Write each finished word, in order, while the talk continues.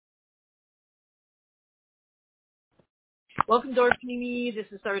Welcome, Dor Pnimi. This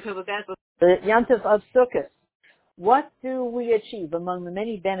is Saratova Beth. The Yantif of Sukkot. What do we achieve among the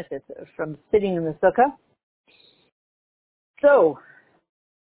many benefits from sitting in the Sukkah? So,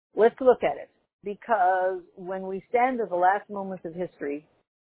 let's look at it. Because when we stand at the last moments of history,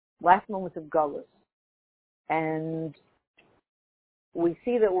 last moments of Gullus, and we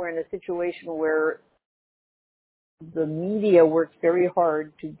see that we're in a situation where the media works very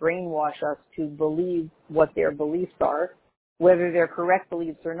hard to brainwash us to believe what their beliefs are, whether they're correct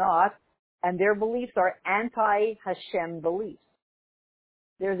beliefs or not, and their beliefs are anti-Hashem beliefs.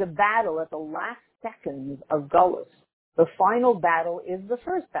 There's a battle at the last seconds of Gullus. The final battle is the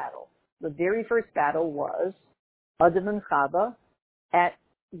first battle. The very first battle was Adam and Chava at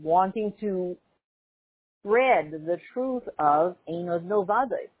wanting to spread the truth of Ein Od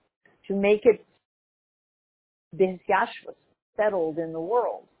Milvado, to make it B'Hisyashvus, settled in the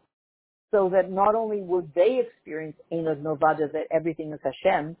world, so that not only would they experience Ein Od Milvado, that everything is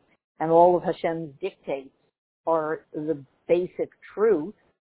Hashem, and all of Hashem's dictates are the basic truth,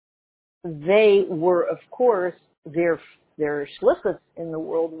 they were, of course, their shlichus in the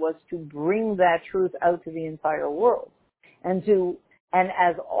world was to bring that truth out to the entire world. And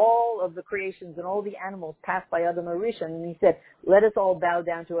as all of the creations and all the animals passed by Adam HaRishon, and he said, let us all bow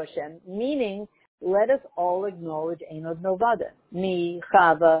down to Hashem, meaning, let us all acknowledge Ein Od Milvado. Me,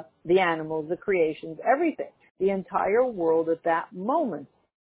 Chava, the animals, the creations, everything. The entire world at that moment,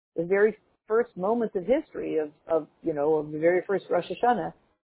 the very first moments of history of the very first Rosh Hashanah,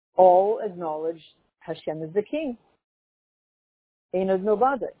 all acknowledge Hashem is the king. Ein Od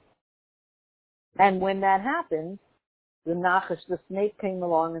Milvado. And when that happened, the Nachash, the snake, came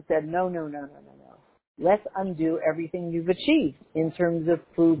along and said, no. Let's undo everything you've achieved in terms of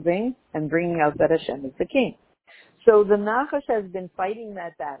proving and bringing out that Hashem is the king. So the Nachash has been fighting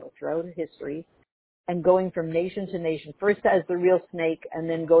that battle throughout history and going from nation to nation, first as the real snake, and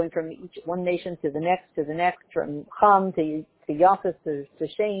then going from one nation to the next, from Ham to Yafis to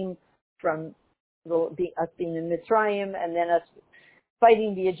Shem, from us being in Mitzrayim, and then us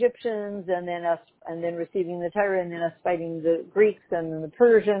fighting the Egyptians, and then receiving the Torah, and then us fighting the Greeks and then the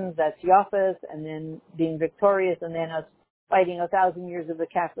Persians, that's Yafis, and then being victorious, and then us fighting 1,000 years of the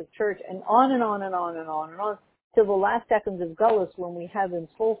Catholic Church, and on and on and on and on and on, till the last seconds of Gullus, when we have in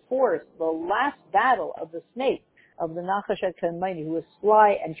full force the last battle of the snake, of the Nachash HaKadmoni, who is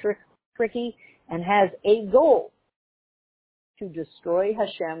sly and tricky, and has a goal to destroy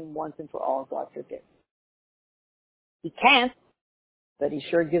Hashem once and for all, God forbid. He can't, but he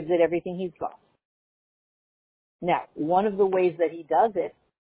sure gives it everything he's got. Now, one of the ways that he does it,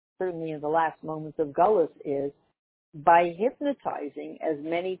 certainly in the last moments of Gullus, is by hypnotizing as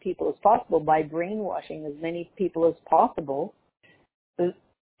many people as possible, by brainwashing as many people as possible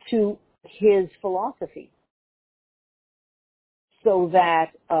to his philosophy. So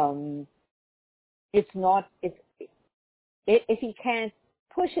that if he can't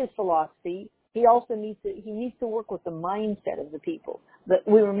push his philosophy, he also needs to work with the mindset of the people. But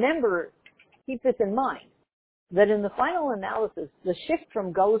we remember, keep this in mind, that in the final analysis, the shift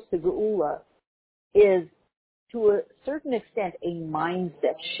from Gullus to Geula is, to a certain extent, a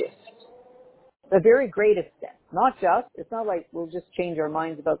mindset shift. A very great extent. It's not like we'll just change our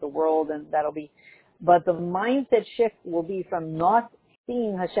minds about the world and but the mindset shift will be from not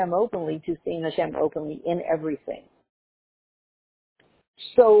seeing Hashem openly to seeing Hashem openly in everything.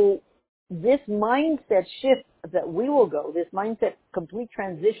 So, this mindset shift that we will go, this mindset complete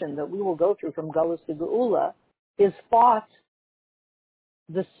transition that we will go through from Gullus to Geula, is fought.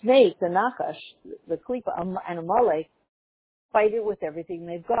 The snake, the Nachash, the Klipa, and Amalek fight it with everything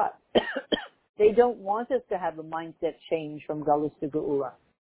they've got. They don't want us to have a mindset change from Gullus to Geula.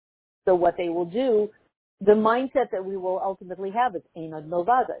 So what they will do, the mindset that we will ultimately have is Ein Od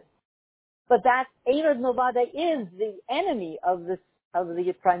Milvado. But that Ein Od Milvado is the enemy of the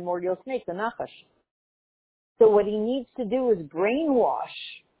primordial snake, the Nachash. So what he needs to do is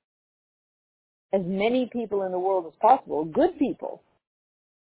brainwash as many people in the world as possible, good people,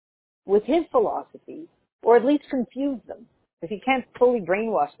 with his philosophy, or at least confuse them. If he can't fully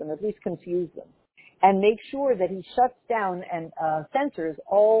brainwash them, at least confuse them. And make sure that he shuts down and censors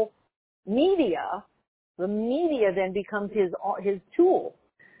all media. The media then becomes his tool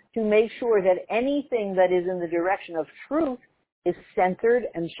to make sure that anything that is in the direction of truth is censored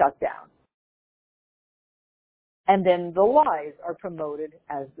and shut down. And then the lies are promoted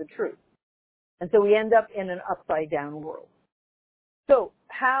as the truth. And so we end up in an upside down world. So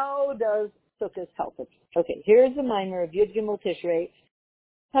how does Sukkot help us? Okay, here's the mimer of Yud Gimel Tishrei,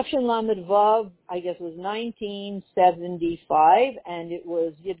 Tafshin Lamed Vav, I guess, was 1975, and it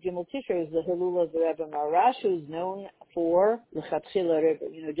was Yud Gimel Tishrei, the Hilul of the Rebbe Marash, who's known for L'Chatchila Rebbe.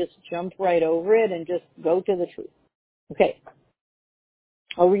 Just jump right over it and just go to the truth. Okay.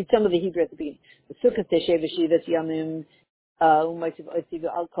 I'll read some of the Hebrew at the beginning. The Sukkot Teshe V'Shivat Yamim U'Maitiv Otziv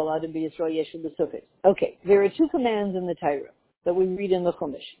Al Kol Adam B'Yisrael Yeshu L'Sukkot. Okay. There are two commands in the Torah that we read in the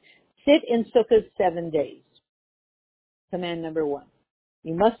Chumash. Sit in Sukkot 7 days. Command number 1.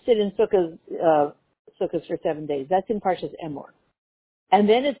 You must sit in sukkahs for 7 days. That's in Parshas Emor. And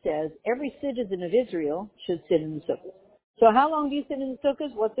then it says, every citizen of Israel should sit in the sukkahs. So how long do you sit in the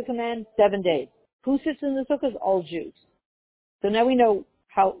sukkahs? What's the command? 7 days. Who sits in the sukkahs? All Jews. So now we know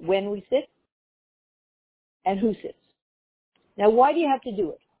when we sit and who sits. Now why do you have to do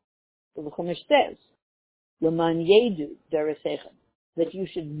it? So the Chumash says, L'man yedu deresechem, that you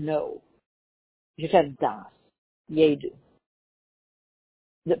should know. You should have das, yedu.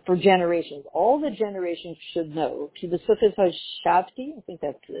 That for generations, all the generations should know. To the sukkahs hashavti, I think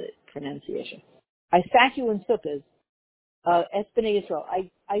that's the pronunciation. I sat you in sukkahs, es b'nei Yisrael.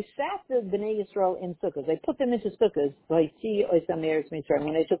 I sat the b'nei Yisrael in sukkahs. I put them into sukkahs.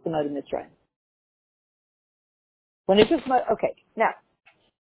 When I took them out of Mitzrayim. Now,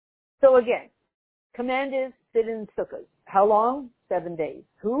 so again, command is sit in sukkahs. How long? 7 days.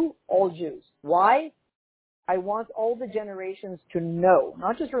 Who? All Jews. Why? I want all the generations to know,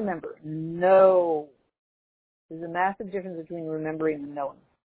 not just remember, know. There's a massive difference between remembering and knowing.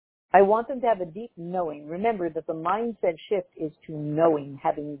 I want them to have a deep knowing. Remember that the mindset shift is to knowing,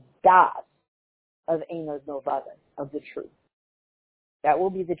 having das of Einod Novada, of the truth. That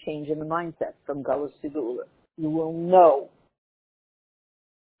will be the change in the mindset from Galus to Geula. You will know.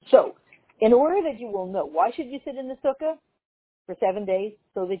 So, in order that you will know, why should you sit in the sukkah for 7 days?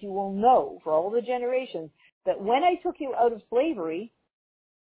 So that you will know for all the generations that when I took you out of slavery,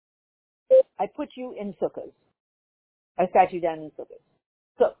 I put you in sukkahs. I sat you down in sukkahs.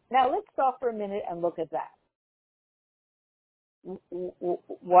 So now let's stop for a minute and look at that.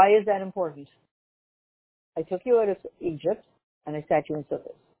 Why is that important? I took you out of Egypt and I sat you in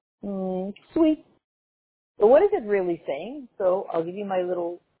sukkahs. Sweet. So what is it really saying? So I'll give you my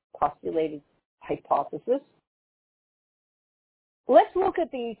little postulated hypothesis. Let's look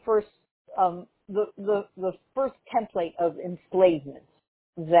at the first the first template of enslavement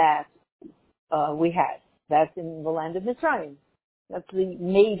that we had. That's in the land of Mitzrayim. That's the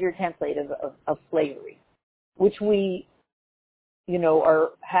major template of slavery, which we,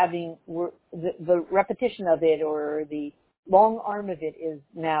 are having. The repetition of it, or the long arm of it, is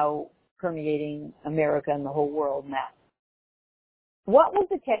now permeating America and the whole world now. What was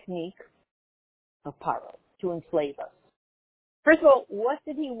the technique of Paro to enslave us? First of all, what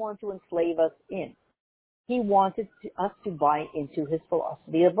did he want to enslave us in? He wanted us to buy into his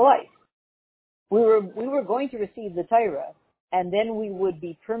philosophy of life. We were going to receive the Torah, and then we would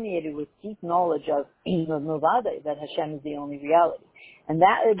be permeated with deep knowledge of Novada, that Hashem is the only reality. And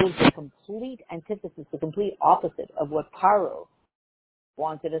that was the complete antithesis, the complete opposite of what Paro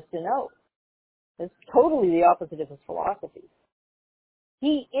wanted us to know. It's totally the opposite of his philosophy.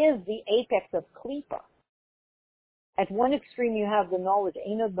 He is the apex of Klipa. At one extreme, you have the knowledge,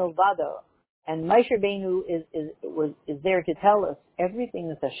 Einod Novada, and Moshe Rabbeinu is there to tell us everything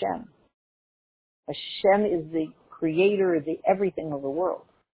is Hashem. Hashem is the creator, the everything of the world.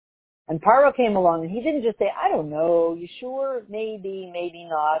 And Paro came along, and he didn't just say, I don't know, you sure? Maybe, maybe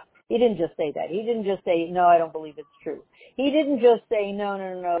not. He didn't just say that. He didn't just say, no, I don't believe it's true. He didn't just say, no,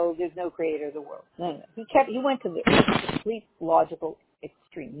 there's no creator of the world. No. He went to the complete logical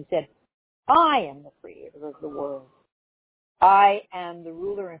extreme. He said, I am the creator of the world. I am the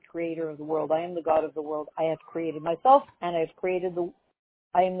ruler and creator of the world. I am the God of the world. I have created myself, and I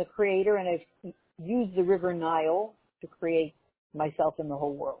am the creator, and I've used the river Nile to create myself and the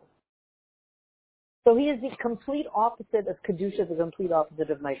whole world. So he is the complete opposite of Kedusha, the complete opposite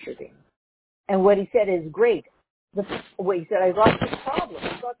of Moshe Rabbeinu. And what he said is great. He said, I got this problem.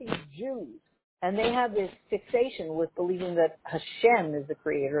 I got these Jews, and they have this fixation with believing that Hashem is the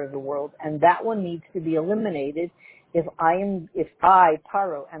creator of the world, and that one needs to be eliminated. If I,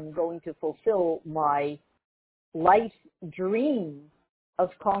 Paro, am going to fulfill my life dream of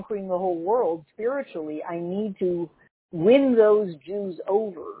conquering the whole world spiritually, I need to win those Jews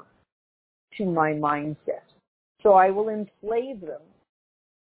over to my mindset. So I will enslave them,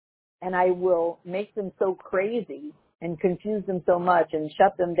 and I will make them so crazy and confuse them so much and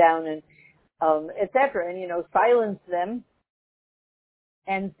shut them down and etc. And, silence them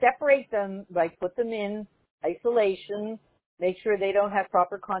and separate them, put them in isolation, make sure they don't have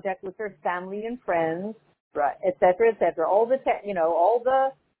proper contact with their family and friends, right, etc., etc. All the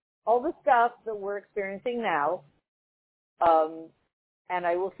all the stuff that we're experiencing now, and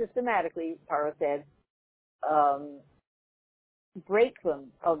I will systematically, Paro said, break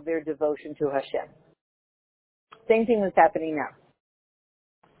them of their devotion to Hashem. Same thing that's happening now.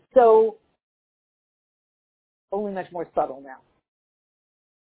 So, only much more subtle now.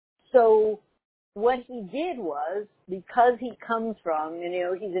 So, what he did was, because he comes from,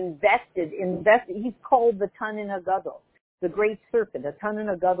 he's invested, he's called the Tanin HaGadol, the great serpent, the Tanin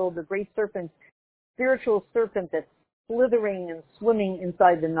HaGadol, the great serpent, spiritual serpent that's slithering and swimming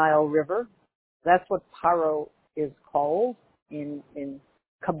inside the Nile River. That's what Paro is called in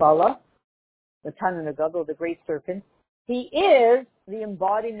Kabbalah, the Tanin HaGadol, the great serpent. He is the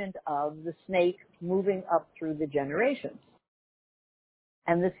embodiment of the snake moving up through the generations.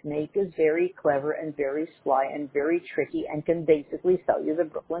 And the snake is very clever and very sly and very tricky and can basically sell you the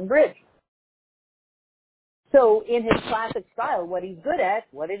Brooklyn Bridge. So in his classic style, what he's good at,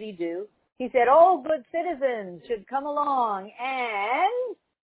 what did he do? He said, all good citizens should come along and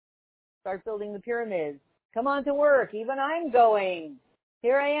start building the pyramids. Come on to work. Even I'm going.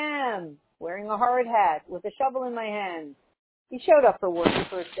 Here I am, wearing a hard hat with a shovel in my hand. He showed up for work the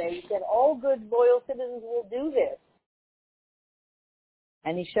first day. He said, all good, loyal citizens will do this.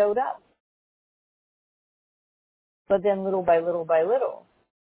 And he showed up. But then little by little by little,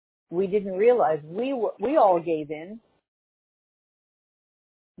 we didn't realize we all gave in.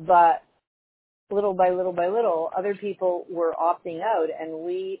 But little by little by little, other people were opting out, and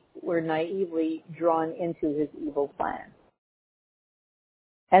we were naively drawn into his evil plan.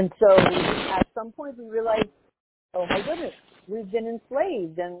 And so at some point we realized, oh my goodness, we've been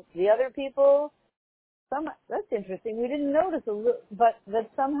enslaved, and the other people, that's interesting. We didn't notice but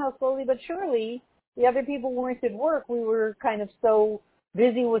that somehow slowly but surely the other people weren't at work. We were kind of so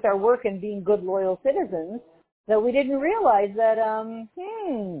busy with our work and being good, loyal citizens that we didn't realize that,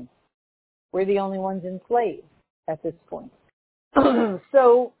 we're the only ones enslaved at this point.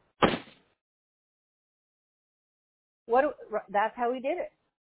 So that's how he did it.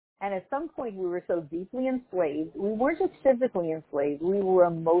 And at some point we were so deeply enslaved, we weren't just physically enslaved, we were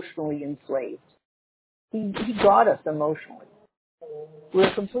emotionally enslaved. He got us emotionally. We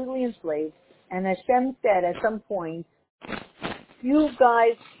were completely enslaved. And Hashem said at some point, you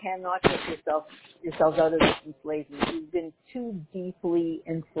guys cannot get yourselves out of this enslavement. You've been too deeply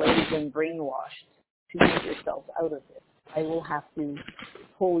enslaved and brainwashed to get yourselves out of it. I will have to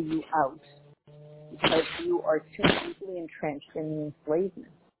pull you out because you are too deeply entrenched in the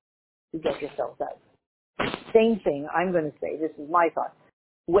enslavement to get yourselves out. Same thing I'm going to say. This is my thought.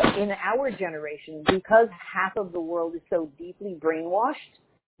 In our generation, because half of the world is so deeply brainwashed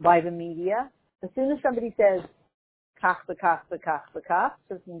by the media, as soon as somebody says,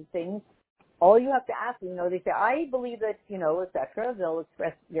 certain things, all you have to ask, they say, I believe that, etc. They'll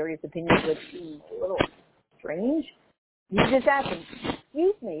express various opinions that seem a little strange. You just ask them,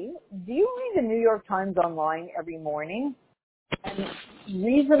 excuse me, do you read the New York Times online every morning? And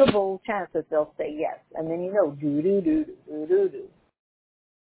reasonable chance that they'll say yes. And then do.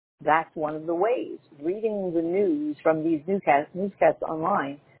 That's one of the ways. Reading the news from these newscasts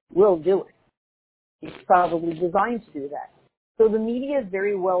online will do it. It's probably designed to do that. So the media is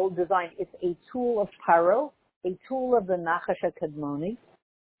very well designed. It's a tool of Paro, a tool of the Nachash HaKadmoni,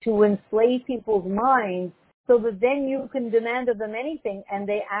 to enslave people's minds so that then you can demand of them anything and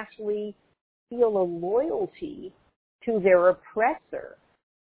they actually feel a loyalty to their oppressor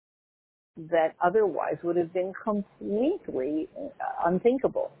that otherwise would have been completely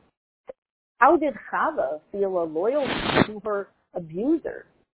unthinkable. How did Chava feel a loyalty to her abuser?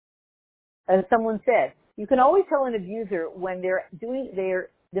 As someone said, you can always tell an abuser when they're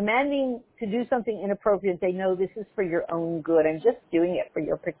demanding to do something inappropriate. They know this is for your own good. I'm just doing it for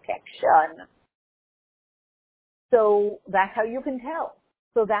your protection. So that's how you can tell.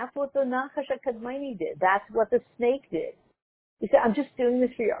 So that's what the Nachash HaKadmoni did. That's what the snake did. He said, I'm just doing this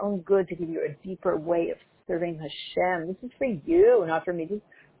for your own good, to give you a deeper way of serving Hashem. This is for you, not for me. This is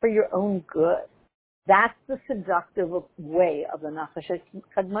for your own good. That's the seductive way of the Nachash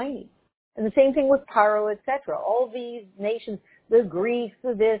HaKadmoni. And the same thing with Paro, etc. All these nations, the Greeks,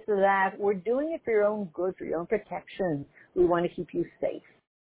 the this, the that, we're doing it for your own good, for your own protection. We want to keep you safe.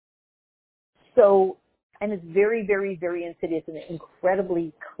 So, and it's very, very, very insidious and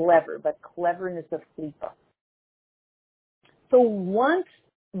incredibly clever, but cleverness of Klippa. So once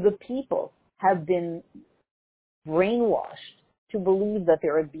the people have been brainwashed to believe that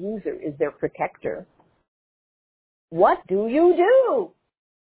their abuser is their protector, what do you do?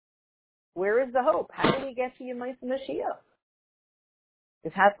 Where is the hope? How do we get to Yemais Mashiach?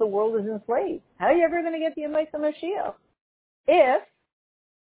 If half the world is enslaved, how are you ever going to get to Yemais Mashiach? If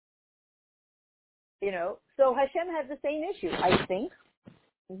So Hashem had the same issue, I think.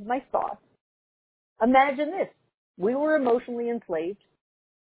 This is my thought. Imagine this. We were emotionally enslaved.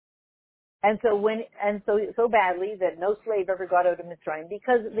 And so badly that no slave ever got out of Mitzrayim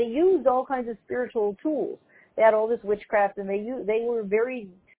because they used all kinds of spiritual tools. They had all this witchcraft, and they were very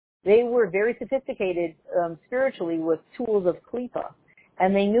sophisticated spiritually with tools of klipa,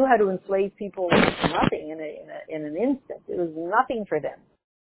 and they knew how to enslave people like nothing in an instant. It was nothing for them.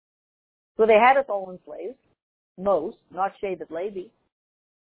 So they had us all enslaved. Most, not Shevet Levi.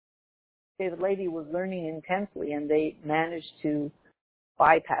 Shevet Levi was learning intensely, and they managed to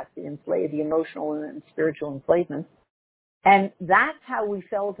bypass the emotional and spiritual enslavement. And that's how we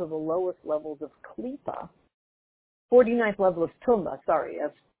fell to the lowest levels of klipa, 49th level of tumah,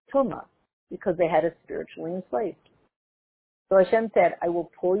 because they had us spiritually enslaved. So Hashem said, I will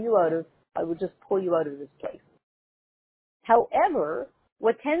just pull you out of this place. However,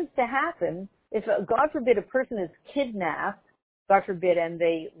 what tends to happen, if, God forbid, a person is kidnapped, God forbid, and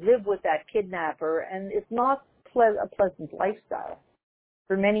they live with that kidnapper, and it's not a pleasant lifestyle.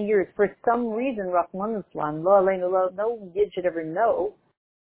 For many years, for some reason, Rahman Islam, no yid should ever know,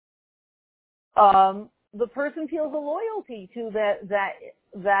 the person feels a loyalty to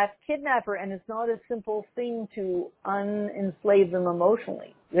that kidnapper, and it's not a simple thing to unenslave them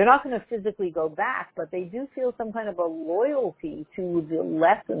emotionally. They're not going to physically go back, but they do feel some kind of a loyalty to the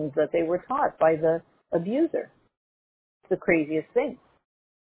lessons that they were taught by the abuser. It's the craziest thing.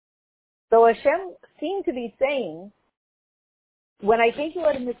 So Hashem seemed to be saying, when I take you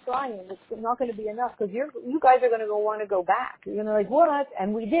out of Mitzrayim, it's not going to be enough because you guys are going to want to go back. You're going to like, what?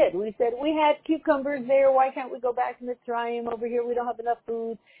 And we did. We said, we had cucumbers there. Why can't we go back to Mitzrayim? Over here, we don't have enough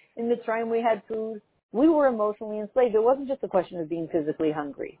food. In Mitzrayim, we had food. We were emotionally enslaved. It wasn't just a question of being physically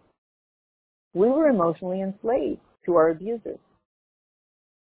hungry. We were emotionally enslaved to our abusers.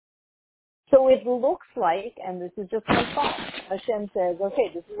 So it looks like, and this is just my thought, Hashem says, okay,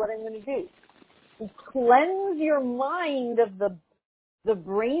 this is what I'm going to do. Cleanse your mind of the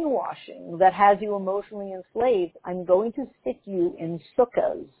brainwashing that has you emotionally enslaved. I'm going to stick you in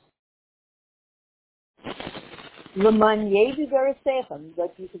sukkahs.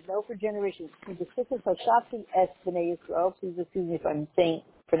 That you could know for generations. The sukkahs Hashafti es b'nei Yisrael. Please excuse me if I'm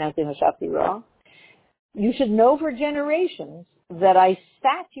pronouncing Hashafti wrong. You should know for generations that I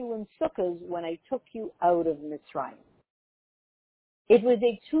sat you in sukkahs when I took you out of Mitzrayim. It was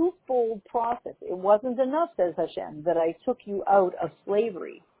a twofold process. It wasn't enough, says Hashem, that I took you out of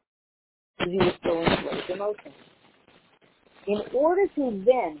slavery because you were still enslaved emotionally. In order to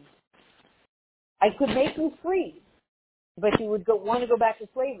then, I could make you free, but you would want to go back to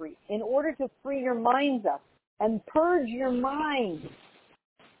slavery. In order to free your minds up and purge your mind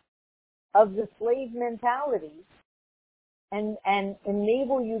of the slave mentality and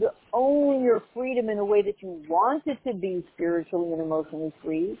enable you to own your freedom in a way that you wanted to be spiritually and emotionally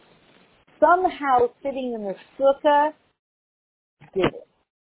free, somehow sitting in the sukkah did it.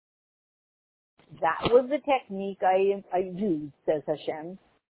 That was the technique I used, says Hashem,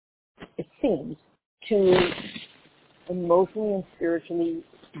 it seems, to emotionally and spiritually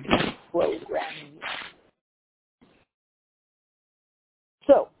deprogram you.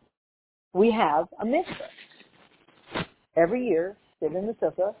 So, we have a mitzvah. Every year, sit in the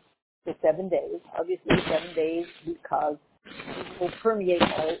sukkah for 7 days. Obviously, 7 days because it will permeate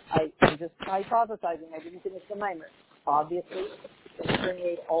all. I'm just hypothesizing. I didn't finish the mimer. Obviously, it will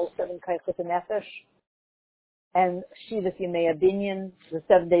permeate all 7 kaichot nefesh and Shivas Yemei Binyan, the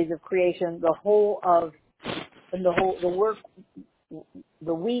 7 days of creation,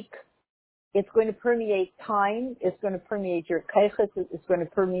 the week. It's going to permeate time. It's going to permeate your kaichot. It's going to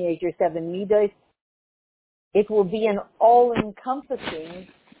permeate your 7 midos. It will be an all-encompassing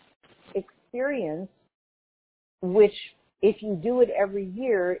experience, which, if you do it every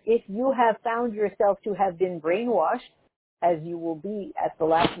year, if you have found yourself to have been brainwashed, as you will be at the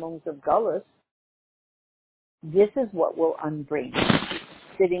last moments of Gullus, this is what will unbrain you,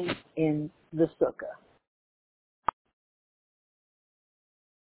 sitting in the sukkah.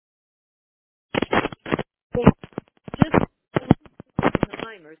 So, just the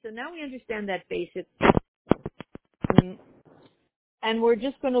mimer. So now we understand that basic. And we're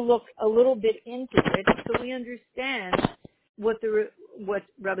just going to look a little bit into it so we understand what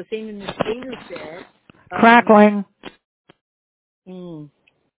Rabbi Simon Mitzvenu said. Crackling.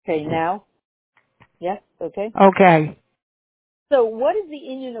 Okay, now? Yes? Okay? Okay. So what is the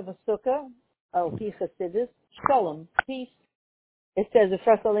inyan of a sukkah? Oh, pi chasidus, shalom, peace. It says,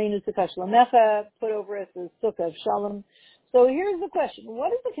 Efras aleinu sukkah shalamecha, put over us the sukkah of shalom. So here's the question.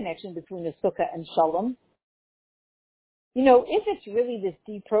 What is the connection between a sukkah and shalom? If it's really this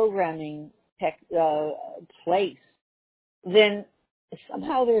deprogramming place, then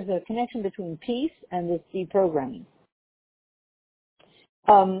somehow there's a connection between peace and this deprogramming.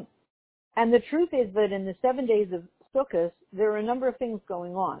 And the truth is that in the 7 days of Sukkot, there are a number of things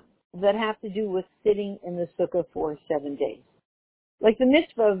going on that have to do with sitting in the Sukkah for 7 days. Like the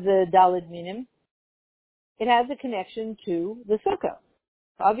mitzvah of the Daled Minim, it has a connection to the Sukkah.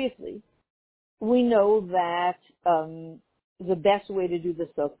 Obviously, we know that the best way to do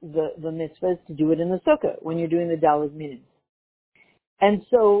the mitzvah is to do it in the Sukkah when you're doing the Daled Minim. And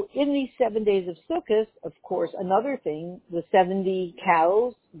so in these 7 days of Sukkot, of course, another thing, the 70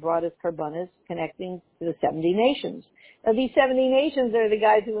 cows brought as karbanos connecting to the 70 nations. Now these 70 nations are the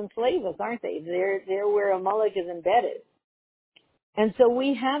guys who enslave us, aren't they? They're where Amalek is embedded. And so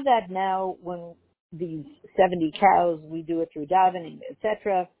we have that now when these 70 cows, we do it through davening,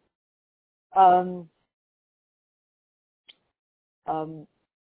 etc.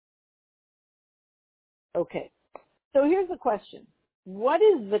 Okay. So here's the question. What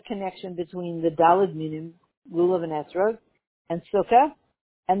is the connection between the Daled Minim, Lulav and Esrog, and Sukkah,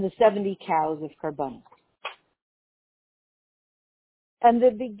 and the 70 cows of Karbanos? And the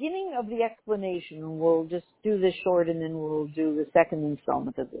beginning of the explanation, we'll just do this short and then we'll do the second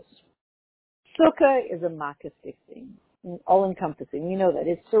installment of this. Sukkah is a makastic thing, all-encompassing. You know that.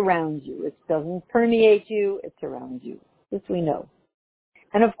 It surrounds you. It doesn't permeate you. It surrounds you. This we know.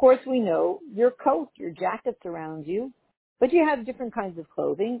 And of course we know your coat, your jacket surrounds you. But you have different kinds of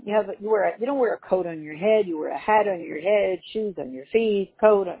clothing. You don't wear a coat on your head. You wear a hat on your head, shoes on your feet,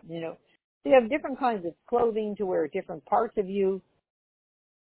 coat on, So you have different kinds of clothing to wear at different parts of you.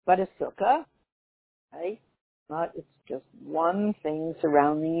 But a sukkah, right? It's just one thing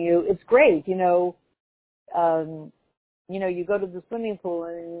surrounding you. It's great, you go to the swimming pool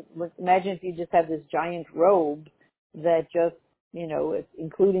and imagine if you just have this giant robe that just, it's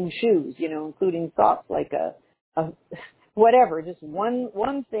including shoes, including socks, like a whatever, just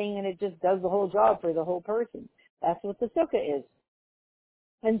one thing, and it just does the whole job for the whole person. That's what the sukkah is.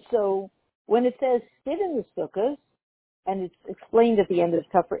 And so when it says sit in the sukkahs, and it's explained at the end of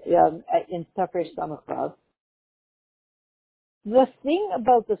in Tafresh Samach Vav, the thing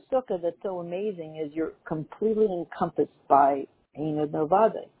about the sukkah that's so amazing is you're completely encompassed by Ein Od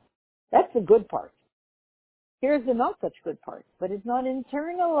Milvado. That's the good part. Here's the not such good part, but it's not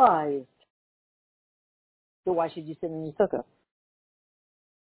internalized. So why should you sit in the sukkah?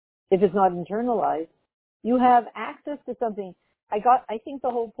 If it's not internalized, you have access to something. I think the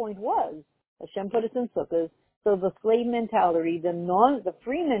whole point was Hashem put us in sukkahs, so the slave mentality, the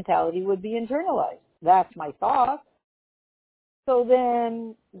free mentality would be internalized. That's my thought. So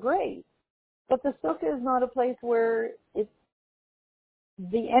then, great. But the sukkah is not a place where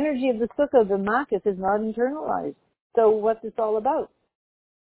the energy of the sukkah, the makas, is not internalized. So what's this all about?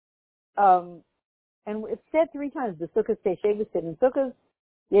 And it's said 3 times. The sukkahs say Shevis sit in sukkahs.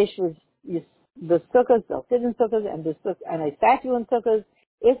 The sukkahs, they'll sit in sukkahs, and I sat you in sukkahs.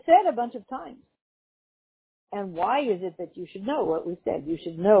 It's said a bunch of times. And why is it that you should know what we said? You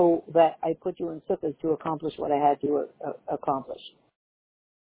should know that I put you in sukkahs to accomplish what I had to accomplish.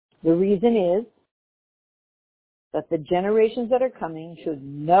 The reason is that the generations that are coming should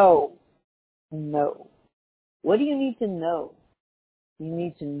know. What do you need to know? You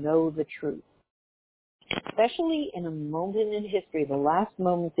need to know the truth. Especially in a moment in history, the last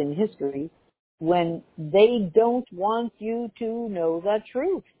moment in history, when they don't want you to know the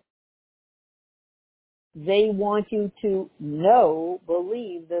truth. They want you to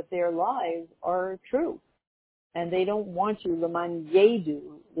believe that their lives are true. And they don't want you, Laman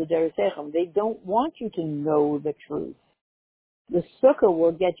Yedu, the Deresechem, they don't want you to know the truth. The sukkah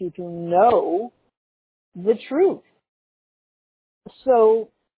will get you to know the truth. So,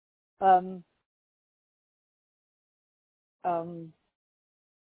 and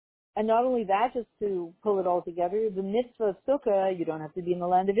not only that, just to pull it all together, the mitzvah of sukkah, you don't have to be in the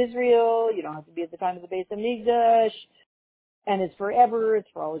land of Israel, you don't have to be at the time of the Beis Hamikdash, and it's forever, it's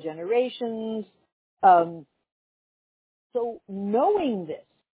for all generations. So knowing this,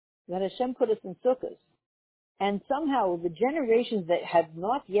 that Hashem put us in sukkahs, and somehow the generations that have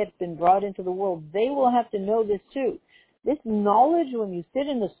not yet been brought into the world, they will have to know this too. This knowledge, when you sit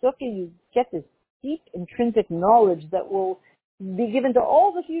in the sukkah, you get this deep intrinsic knowledge that will be given to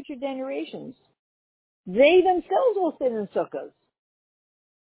all the future generations. They themselves will sit in sukkahs.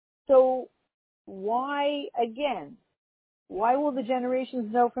 So why will the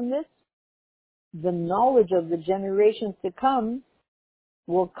generations know from this? The knowledge of the generations to come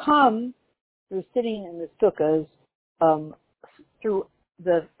will come through sitting in the sukkahs, through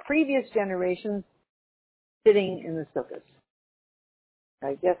the previous generations sitting in the sukkahs.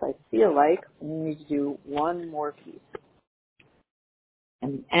 I guess I feel like we need to do one more piece.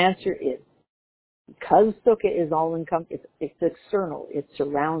 And the answer is, because Sukkah is it's external, it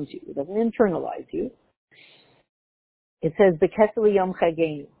surrounds you, it doesn't internalize you. It says, B'kesel Yom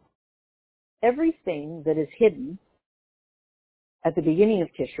Chagenu. Everything that is hidden at the beginning of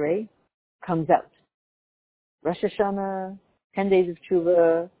Tishrei comes out. Rosh Hashanah, 10 days of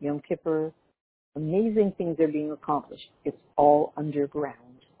Tshuva, Yom Kippur, amazing things are being accomplished. It's all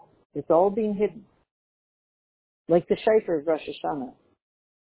underground. It's all being hidden. Like the Shofar of Rosh Hashanah.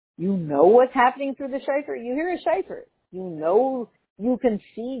 You know what's happening through the Shofar. You hear a Shofar. You know, you can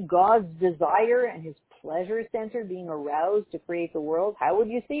see God's desire and his pleasure center being aroused to create the world. How would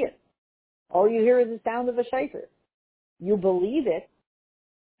you see it? All you hear is the sound of a Shofar. You believe it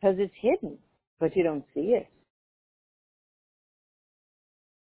because it's hidden, but you don't see it.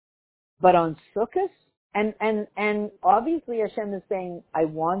 But on Sukkot, and obviously Hashem is saying, I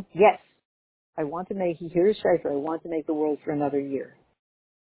want to make, here's Shofar, I want to make the world for another year.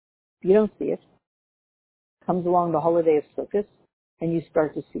 You don't see it. Comes along the holiday of Sukkot, and you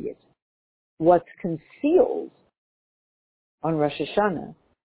start to see it. What's concealed on Rosh Hashanah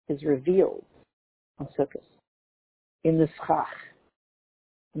is revealed on Sukkot, in the schach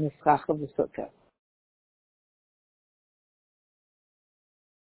of the Sukkah.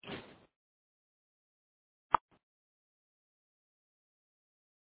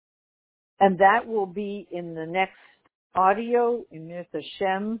 And that will be in the next audio, in Mir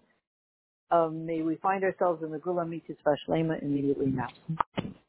Hashem. May we find ourselves in the Gula Mitzvah Shlema immediately now.